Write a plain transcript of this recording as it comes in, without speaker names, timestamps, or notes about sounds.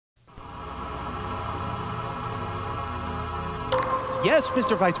Yes,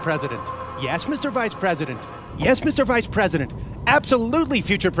 Mr. Vice President. Yes, Mr. Vice President. Yes, Mr. Vice President. Absolutely,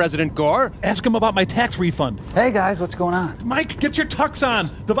 future President Gore. Ask him about my tax refund. Hey, guys, what's going on? Mike, get your tux on.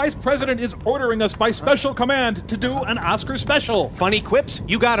 The Vice President is ordering us by special command to do an Oscar special. Funny quips?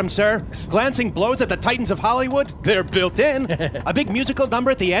 You got 'em, sir. Glancing blows at the titans of Hollywood? They're built in. A big musical number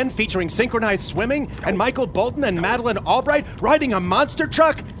at the end featuring synchronized swimming and Michael Bolton and Madeleine Albright riding a monster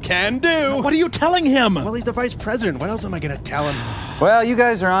truck? Can do. What are you telling him? Well, he's the Vice President. What else am I going to tell him? Well, you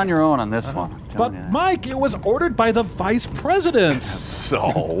guys are on your own on this one. But, Mike, it was ordered by the Vice President. So?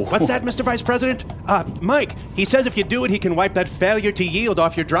 What's that, Mr. Vice President? Mike, he says if you do it, he can wipe that failure to yield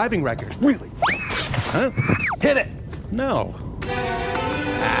off your driving record. Really? Huh? Hit it. No. It's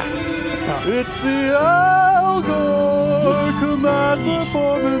the Al Gore Command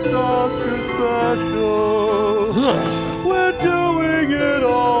Performance Oscar Special. We're doing it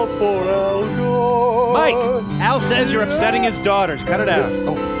all for Al Gore. Mike, Al says you're upsetting his daughters. Cut it out.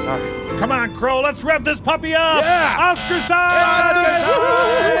 Oh, sorry. Come on, Crow, let's rev this puppy up! Yeah! Oscar side!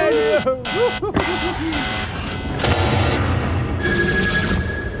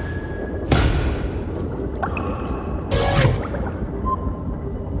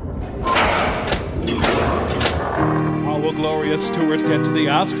 How will Gloria Stewart get to the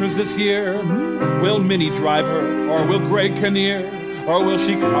Oscars this year? Will Minnie drive her, or will Greg Kinnear, or will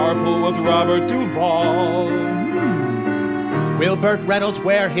she carpool with Robert Duvall? Will Burt Reynolds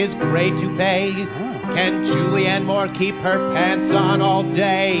wear his gray toupee? Can Julianne Moore keep her pants on all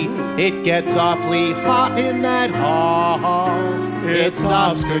day? It gets awfully hot in that hall. It's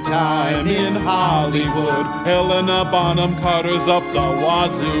Oscar time in Hollywood. Helena Bonham Carter's up the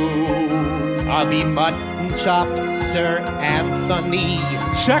wazoo. I'll be mutton chopped, Sir Anthony.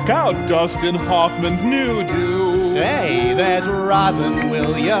 Check out Dustin Hoffman's new do. Say, there's Robin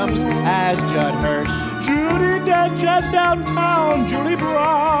Williams as Judd Hirsch. Judi Dench as downtown Julie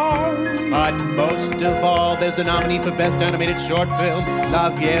Brown. But most of all, there's a nominee for Best Animated Short Film, La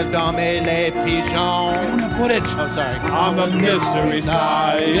Vieille Dame et les Pigeons. Footage. Oh, sorry. On the Mystery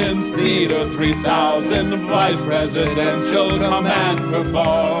Science Theater 3000 Vice Presidential Command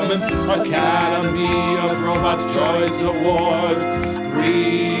Performance Academy of Robots Choice Awards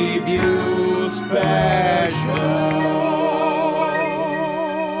Preview Special.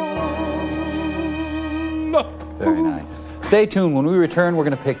 Very nice. Stay tuned. When we return, we're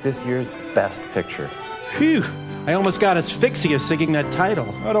going to pick this year's Best Picture. Phew. I almost got asphyxia singing that title.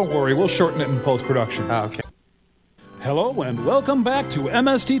 Oh, don't worry. We'll shorten it in post-production. Oh, okay. Hello, and welcome back to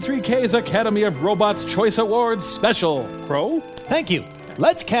MST3K's Academy of Robots Choice Awards Special. Crow? Thank you.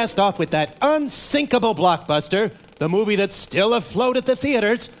 Let's cast off with that unsinkable blockbuster, the movie that's still afloat at the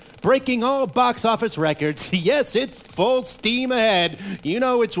theaters, breaking all box office records. Yes, it's full steam ahead. You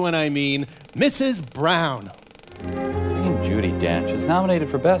know which one I mean. Mrs. Brown. Dame Judi Dench is nominated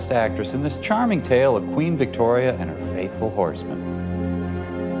for Best Actress in this charming tale of Queen Victoria and her faithful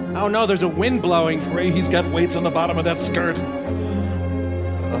horsemen. Oh no, there's a wind blowing. Pray he's got weights on the bottom of that skirt.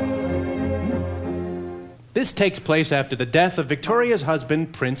 This takes place after the death of Victoria's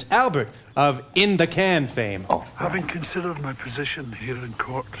husband, Prince Albert, of In the Can fame. Having considered my position here in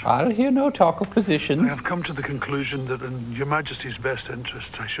court, I'll hear no talk of I positions. have come to the conclusion that in Your Majesty's best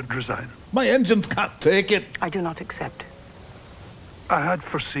interests, I should resign. My engines can't take it. I do not accept. I had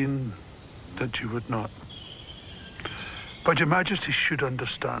foreseen that you would not. But Your Majesty should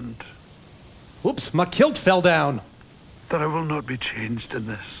understand Oops, my kilt fell down. that I will not be changed in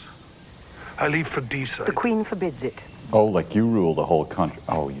this. I leave for D-side. The Queen forbids it. Oh, like you rule the whole country.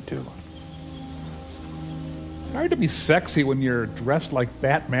 Oh, you do. It's hard to be sexy when you're dressed like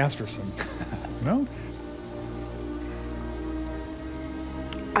Bat Masterson. No?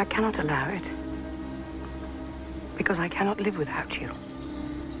 I cannot allow it. Because I cannot live without you.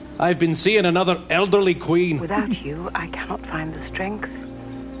 I've been seeing another elderly queen. Without you, I cannot find the strength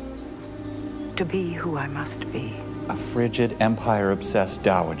to be who I must be. A frigid, empire-obsessed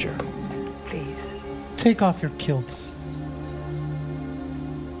dowager. Please. Take off your kilts.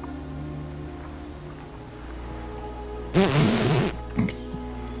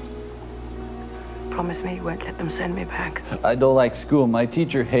 Promise me you won't let them send me back. I don't like school. My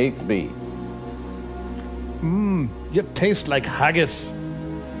teacher hates me. You taste like haggis.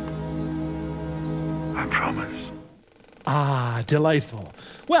 I promise. Ah, delightful.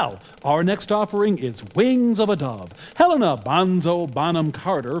 Well, our next offering is Wings of a Dove. Helena Bonham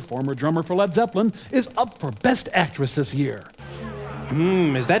Carter, former drummer for Led Zeppelin, is up for Best Actress this year.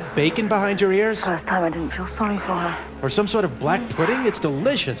 Is that bacon behind your ears? First time I didn't feel sorry for her. Or some sort of black pudding? It's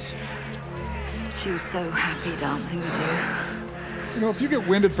delicious. She was so happy dancing with you. You know, if you get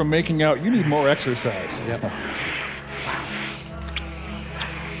winded from making out, you need more exercise. Yep.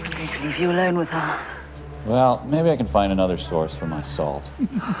 me to leave you alone with her. Well, maybe I can find another source for my salt.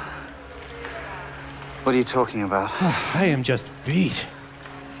 What are you talking about? I am just beat.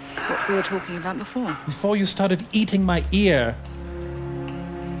 What we were talking about before. Before you started eating my ear.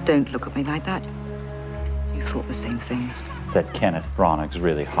 Don't look at me like that. You thought the same things. That Kenneth Branagh's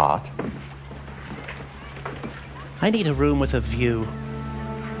really hot. I need a room with a view.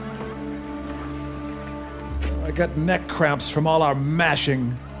 I got neck cramps from all our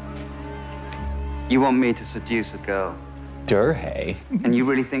mashing. You want me to seduce a girl? Durhay. And you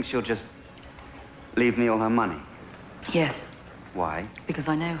really think she'll just leave me all her money? Yes, Why? because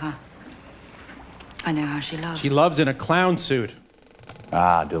I know her. I know how she loves. She loves in a clown suit.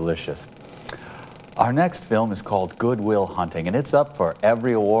 Ah, delicious. Our next film is called Good Will Hunting, and it's up for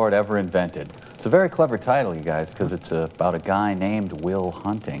every award ever invented. It's a very clever title, you guys, because it's about a guy named Will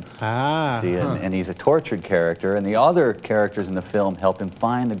Hunting. See, and he's a tortured character, and the other characters in the film help him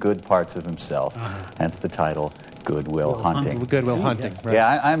find the good parts of himself. Hence the title, Good Will Hunting. Good Will Hunting. Yes. Right.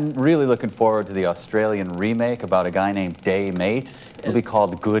 Yeah, I'm really looking forward to the Australian remake about a guy named Day Mate. It'll be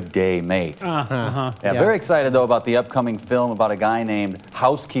called Good Day Mate. Yeah, very excited, though, about the upcoming film about a guy named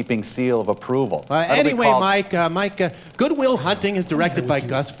Housekeeping Seal of Approval. That'll be Anyway, called- Mike, Good Will Hunting is directed by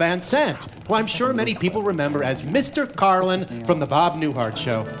Gus Van Sant, who I'm sure many people remember as Mr. Carlin from the Bob Newhart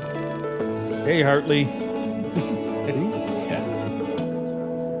Show. Hey, Hartley.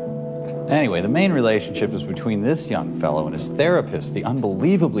 Anyway, the main relationship is between this young fellow and his therapist, the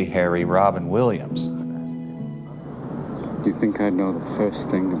unbelievably hairy Robin Williams. Do you think I'd know the first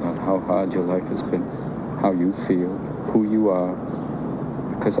thing about how hard your life has been? How you feel? Who you are?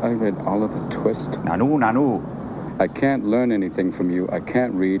 Because I read Oliver Twist. Nanu. I can't learn anything from you. I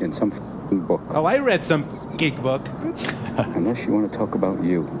can't read in some f***ing book. Oh, I read some geek book. Unless you want to talk about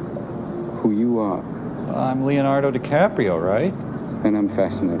you. Who you are. I'm Leonardo DiCaprio, right? Then I'm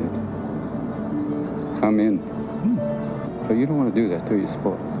fascinated. I'm in. But you don't want to do that, do you,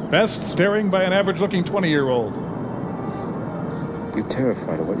 sport? Best staring by an average-looking 20-year-old. You're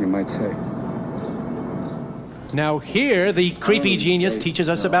terrified of what you might say. Now here, the creepy genius teaches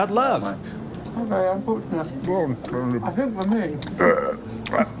us about love. Very unfortunate. I think for me,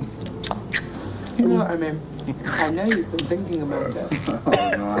 you know what I mean? I know you've been thinking about it.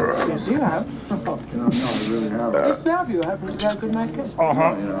 Yes, you have. No, I really haven't. Yes, you have. You happen to get a good night kiss. You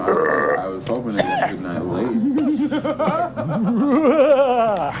know, I was hoping to get a good night late.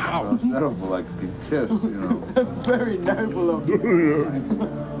 Instead of like a kiss, you know. Very noble of you.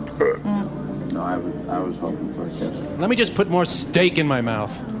 No, I was hoping for a kiss. Let me just put more steak in my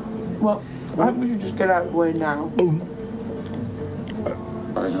mouth. Well, I think we should just get out of the way now.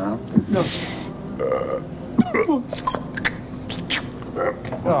 Right now? No.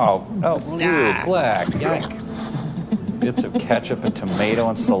 Ew, black. Bits of ketchup and tomato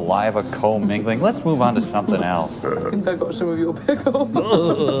and saliva co-mingling. Let's move on to something else. I think I got some of your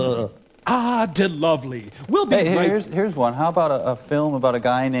pickle. Ah, did lovely. We'll be Hey, right... here's one. How about a film about a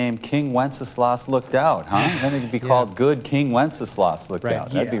guy named King Wenceslas Looked Out, huh? Then it'd be called Good King Wenceslas Looked Right.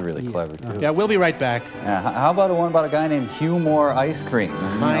 Out. That'd be really clever, too. Yeah, we'll be right back. Yeah, how about one about a guy named Humor Ice Cream?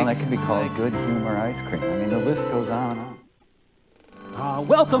 Mike, That could be called Good Humor Ice Cream. I mean, the list goes on and on.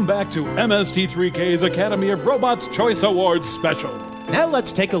 Welcome back to MST3K's Academy of Robots Choice Awards special. Now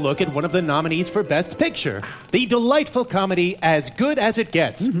let's take a look at one of the nominees for Best Picture, the delightful comedy As Good as It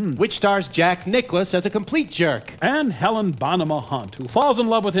Gets, which stars Jack Nicklaus as a complete jerk. And Helen Bonham Hunt, who falls in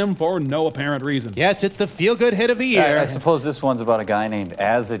love with him for no apparent reason. Yes, it's the feel-good hit of the year. I suppose this one's about a guy named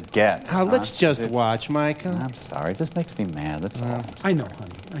As It Gets. Let's just watch, Michael. I'm sorry, it just makes me mad, that's all. I know,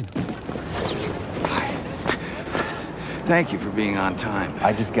 honey, I know. Thank you for being on time.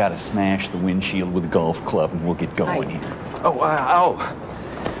 I just gotta smash the windshield with a golf club and we'll get going here.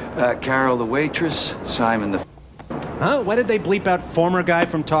 Carol the waitress, Simon the... Huh? Why did they bleep out former guy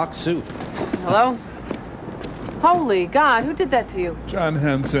from Talk Soup? Hello? Holy God, who did that to you? John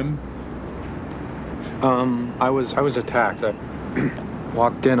Henson. I was attacked. I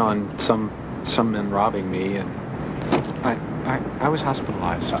walked in on some men robbing me, and I was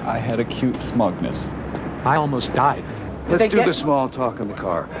hospitalized. I had acute smugness. I almost died. Let's do the small talk in the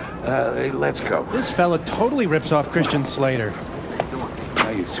car. Let's go. This fella totally rips off Christian Slater. How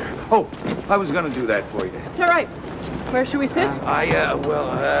you, sir? Oh, I was going to do that for you. It's all right. Where should we sit?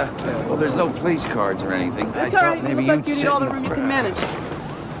 Well, there's no place cards or anything. That's I all thought right. You maybe look like you'd you need sit all the in room you can manage.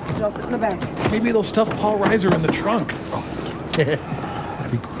 So I'll sit in the back. Maybe they'll stuff Paul Reiser in the trunk.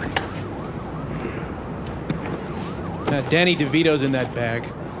 That'd be great. Danny DeVito's in that bag.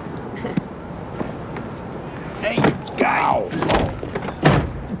 Hey, guy!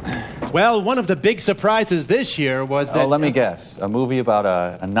 Well, one of the big surprises this year was that... Oh, let me guess. A movie about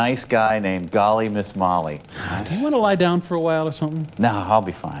a nice guy named Golly Miss Molly. Do you want to lie down for a while or something? No, I'll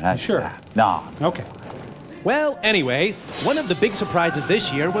be fine. Sure. No. Okay. Well, anyway, one of the big surprises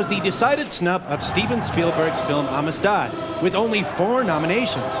this year was the decided snub of Steven Spielberg's film Amistad, with only 4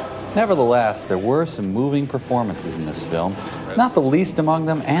 nominations. Nevertheless, there were some moving performances in this film. Not the least among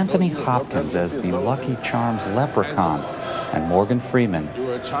them, Anthony Hopkins as the Lucky Charms leprechaun, and Morgan Freeman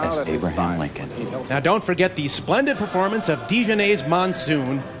as Abraham Lincoln. Now, don't forget the splendid performance of Dijonay's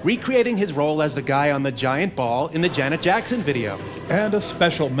Monsoon, recreating his role as the guy on the giant ball in the Janet Jackson video. And a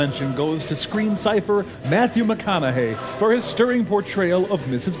special mention goes to screen cipher Matthew McConaughey for his stirring portrayal of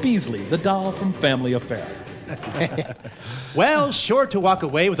Mrs. Beasley, the doll from Family Affair. Well, sure to walk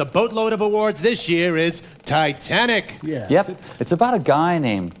away with a boatload of awards this year is Titanic. Yeah. Yep, it's about a guy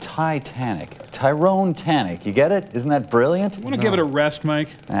named Tyrone Tannick. You get it? Isn't that brilliant? Want to give it a rest, Mike?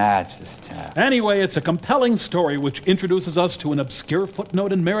 It's just... Anyway, it's a compelling story which introduces us to an obscure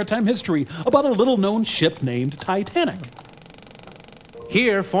footnote in maritime history about a little-known ship named Titanic.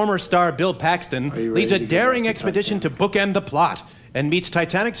 Here, former star Bill Paxton leads a daring expedition to bookend the plot and meets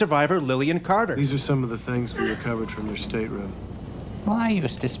Titanic survivor Lillian Carter. These are some of the things we recovered from your stateroom. Well, I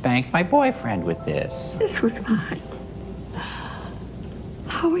used to spank my boyfriend with this. This was mine.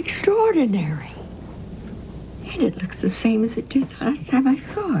 How extraordinary. And it looks the same as it did the last time I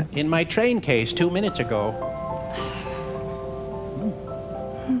saw it. In my train case 2 minutes ago.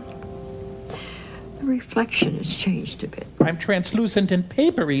 The reflection has changed a bit. I'm translucent and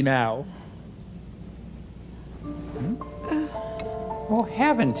papery now. Oh,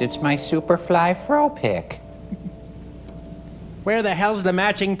 heavens, it's my Superfly fro pick. Where the hell's the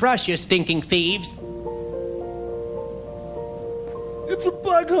matching brush, you stinking thieves? It's a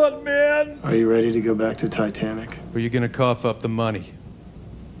bug hunt, man! Are you ready to go back to Titanic? Or are you gonna cough up the money?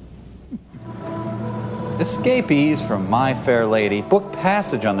 Escapees from My Fair Lady book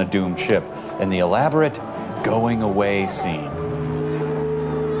passage on the doomed ship in the elaborate going away scene.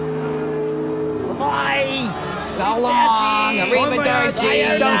 Bye! So long!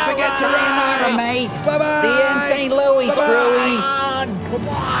 Arrivederci! Don't forget to Sayonara, mate! Bye-bye! See you in St. Louis, Screwy!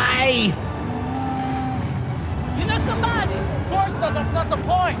 Bye-bye! You know somebody? Of course not, that's not the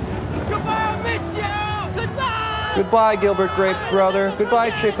point! Goodbye, I'll miss you! Goodbye! Goodbye, Gilbert Grape's brother.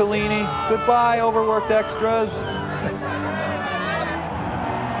 Goodbye, Ciccolini. Goodbye, overworked extras.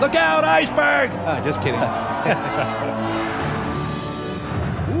 Look out, iceberg! Just kidding.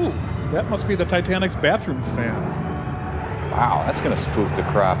 Ooh, that must be the Titanic's bathroom fan. Wow, that's gonna spook the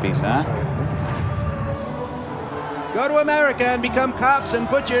crappies, huh? Go to America and become cops and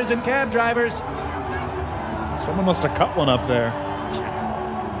butchers and cab drivers. Someone must have cut one up there.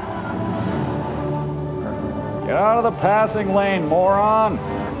 Get out of the passing lane, moron.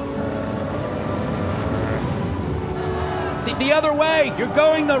 The other way! You're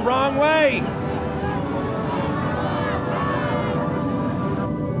going the wrong way!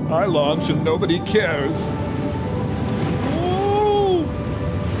 I launch and nobody cares. Ooh.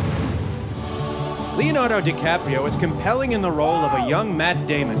 Leonardo DiCaprio is compelling in the role of a young Matt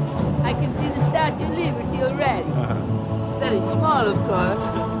Damon. I can see the Statue of Liberty already. Very small, of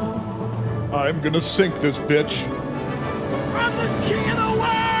course. I'm gonna sink this bitch. I'm the king of the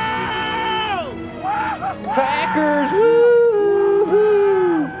world! Packers! Woo!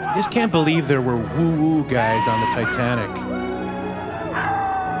 I just can't believe there were woo-woo guys on the Titanic.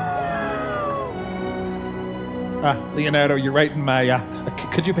 Leonardo, you're right in my...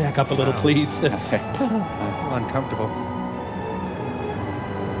 could you back up a little, please? Uncomfortable.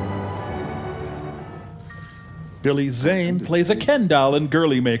 Billy Zane plays a Ken doll in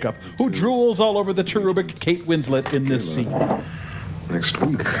girly makeup who drools all over the cherubic Kate Winslet in this scene. Next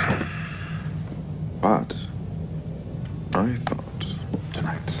week. But I thought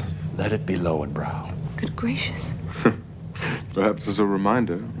tonight. Let it be Lowenbrow. Good gracious. Perhaps as a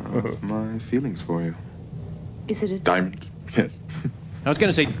reminder of my feelings for you. Is it a diamond? Yes. I was going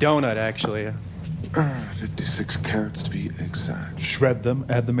to say donut, actually. 56 carats to be exact. Shred them,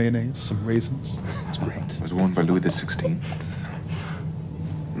 add the mayonnaise, some raisins. It's great. It was worn by Louis XVI.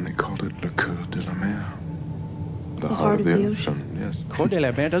 And they called it Le Coeur de la Mer. The heart of the ocean. Yes. Coeur de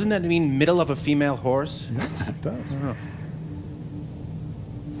la Mer, doesn't that mean middle of a female horse? Yes, it does. Oh.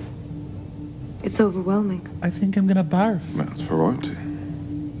 It's overwhelming. I think I'm gonna barf. That's for royalty.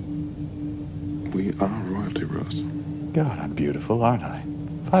 We are royalty, Rose. God, I'm beautiful, aren't I?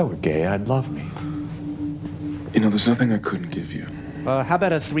 If I were gay, I'd love me. You know, there's nothing I couldn't give you. How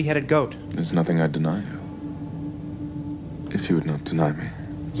about a three-headed goat? There's nothing I'd deny you. If you would not deny me.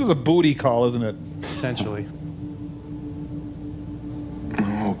 This is a booty call, isn't it? Essentially.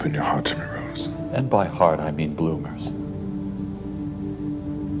 Oh, Open your heart to me, Rose. And by heart, I mean bloomers.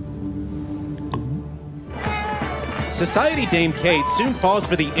 Society Dame Kate soon falls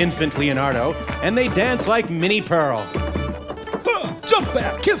for the infant Leonardo, and they dance like Minnie Pearl. Jump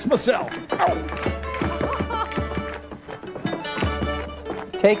back, kiss myself.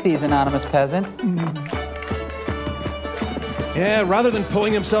 Take these, anonymous peasant. Yeah, rather than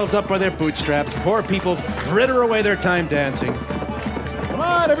pulling themselves up by their bootstraps, poor people fritter away their time dancing. Come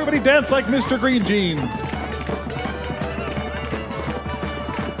on, everybody dance like Mr. Green Jeans.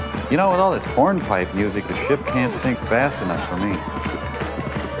 You know, with all this hornpipe music, the ship can't sink fast enough for me.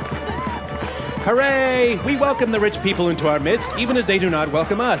 Hooray! We welcome the rich people into our midst, even as they do not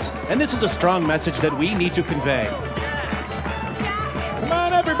welcome us. And this is a strong message that we need to convey. Come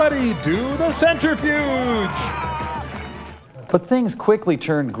on, everybody, do the centrifuge! But things quickly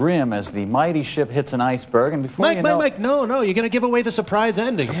turn grim as the mighty ship hits an iceberg, and before you know... Mike, no, you're going to give away the surprise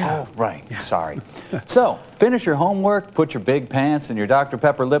ending. Oh, right, sorry. So, finish your homework, put your big pants and your Dr.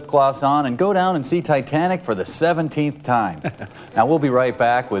 Pepper lip gloss on, and go down and see Titanic for the 17th time. Now, we'll be right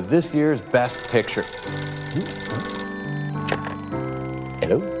back with this year's Best Picture.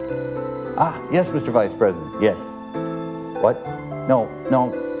 Hello? Ah, yes, Mr. Vice President, yes. What? No,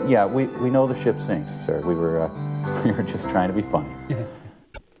 yeah, we know the ship sinks, sir. We were just trying to be funny.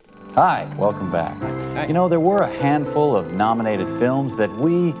 Hi, welcome back. Hi. You know, there were a handful of nominated films that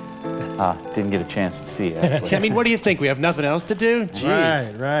we didn't get a chance to see, actually. I mean, what do you think? We have nothing else to do?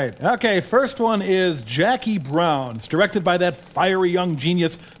 Jeez. Right. Okay, first one is Jackie Brown. It's directed by that fiery young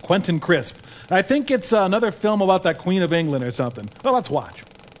genius, Quentin Crisp. I think it's another film about that Queen of England or something. Well, let's watch.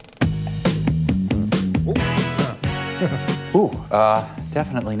 Ooh,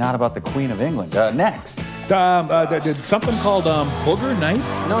 definitely not about the Queen of England. Next. Something called Booger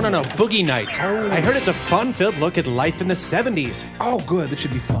Nights? No, Boogie Nights. Oh. I heard it's a fun-filled look at life in the 70s. Oh, good. That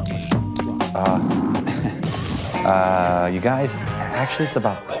should be fun. You guys, actually, it's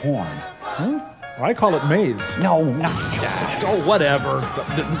about porn. Huh? I call it maze. No. Oh, whatever.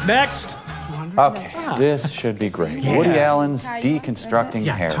 Next. Okay, this should be great. Yeah. Woody Allen's deconstructing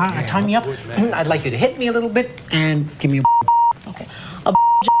hair. Tie me up. I'd like you to hit me a little bit and give me a Okay. A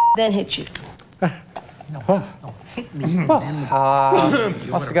then hit you. hit me.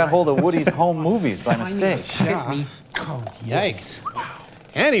 Must have got hold of Woody's home movies by mistake. Hit me. Oh, yikes.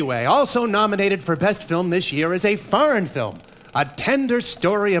 Anyway, also nominated for Best Film this year is a foreign film. A tender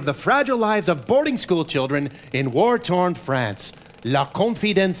story of the fragile lives of boarding school children in war-torn France. La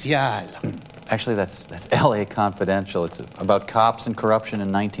Confidentiale. Actually, that's L.A. Confidential. It's about cops and corruption in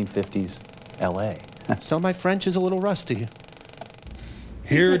 1950s L.A. So my French is a little rusty.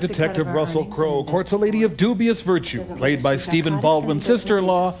 Here, Detective Russell Crowe courts a lady of dubious virtue, played by Stephen Baldwin's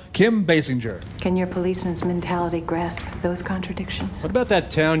sister-in-law, Kim Basinger. Can your policeman's mentality grasp those contradictions? What about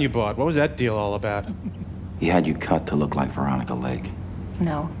that town you bought? What was that deal all about? He had you cut to look like Veronica Lake.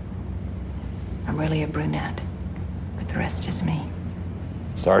 No. I'm really a brunette. But the rest is me.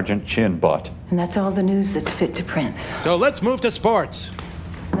 Sergeant Chin Butt. And that's all the news that's fit to print. So let's move to sports.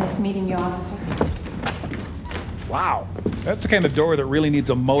 It's nice meeting you, officer. Wow. That's the kind of door that really needs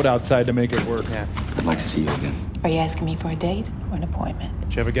a moat outside to make it work. Yeah. I'd like to see you again. Are you asking me for a date or an appointment?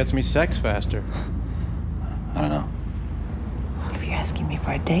 Whichever gets me sex faster. I don't know. If you're asking me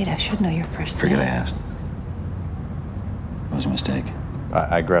for a date, I should know your first name. Forget I asked. It was a mistake.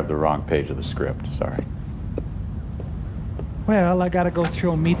 I grabbed the wrong page of the script. Sorry. Well, I gotta go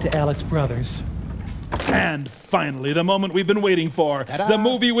throw meat to Alex Brothers. And finally, the moment we've been waiting for. Ta-da. The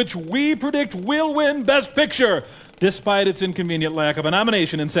movie which we predict will win Best Picture, despite its inconvenient lack of a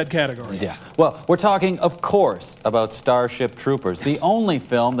nomination in said category. Yeah. Well, we're talking, of course, about Starship Troopers, the only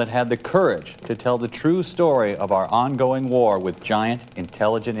film that had the courage to tell the true story of our ongoing war with giant,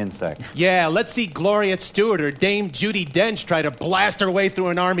 intelligent insects. Yeah, let's see Gloria Stewart or Dame Judi Dench try to blast her way through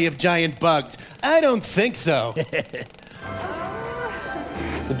an army of giant bugs. I don't think so.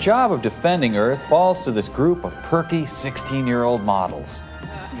 The job of defending Earth falls to this group of perky 16-year-old models.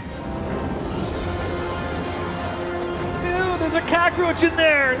 Ew, there's a cockroach in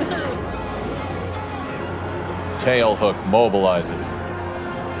there! Tailhook mobilizes.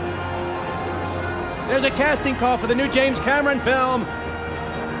 There's a casting call for the new James Cameron film.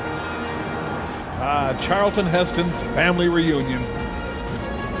 Charlton Heston's Family Reunion.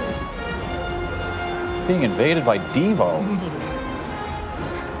 Being invaded by Devo.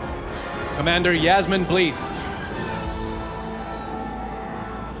 Commander Yasmin Bleeth.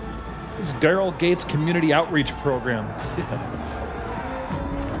 This is Daryl Gates' community outreach program.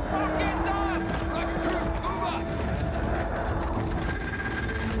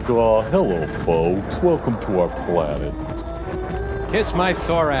 Hello, folks. Welcome to our planet. Kiss my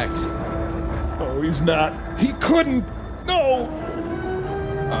thorax. Oh, he's not. He couldn't. No.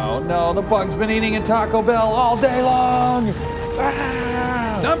 Oh no, the bug's been eating at Taco Bell all day long.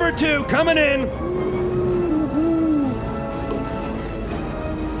 Ah! Number 2, coming in.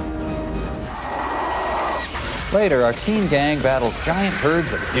 Later, our teen gang battles giant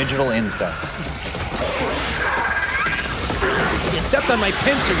herds of digital insects. You stepped on my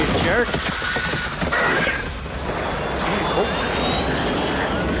pincer, you jerk.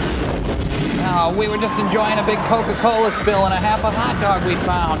 Oh, we were just enjoying a big Coca-Cola spill and a half a hot dog we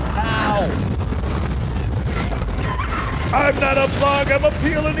found. Ow! I'm not a bug, I'm a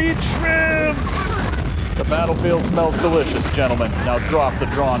peel and eat shrimp! The battlefield smells delicious, gentlemen. Now drop the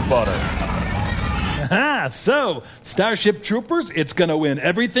drawn butter. Ah, so, Starship Troopers, it's gonna win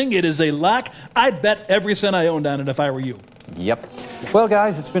everything. It is a lock. I'd bet every cent I owned on it if I were you. Yep. Well,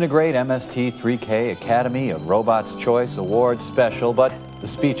 guys, it's been a great MST3K Academy of Robots' Choice Awards special, but the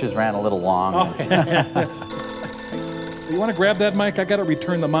speeches ran a little long. Oh. You want to grab that, Mike? I got to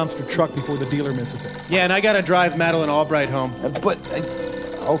return the monster truck before the dealer misses it. Yeah, and I got to drive Madeline Albright home.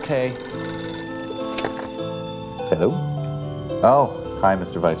 Okay. Hello? Oh, hi,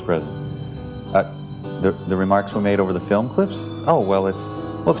 Mr. Vice President. The remarks were made over the film clips? Oh, well,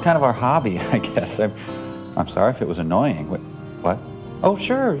 it's kind of our hobby, I guess. I'm sorry if it was annoying. What? Oh,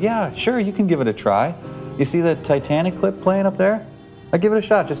 sure, yeah, sure, you can give it a try. You see the Titanic clip playing up there? Give it a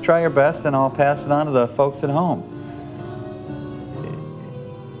shot. Just try your best, and I'll pass it on to the folks at home.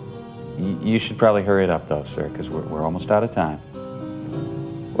 You should probably hurry it up, though, sir, because we're almost out of time.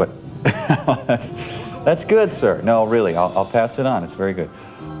 What? That's good, sir. No, really, I'll pass it on. It's very good.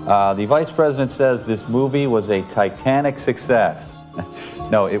 The Vice President says this movie was a Titanic success.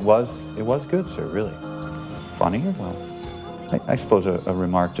 No, it was good, sir, really. Funny? Well, I suppose a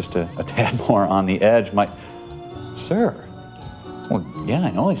remark just a tad more on the edge might... Sir, well, yeah,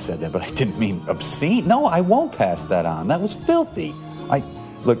 I know I said that, but I didn't mean obscene. No, I won't pass that on. That was filthy.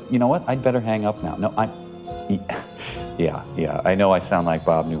 Look, you know what? I'd better hang up now. No, yeah, I know I sound like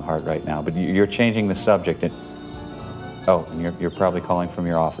Bob Newhart right now, but you're changing the subject. Oh, and you're probably calling from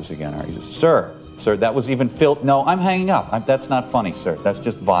your office again, aren't you? Sir, that was even filth. No, I'm hanging up. That's not funny, sir. That's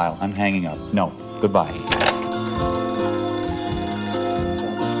just vile. I'm hanging up. No, goodbye.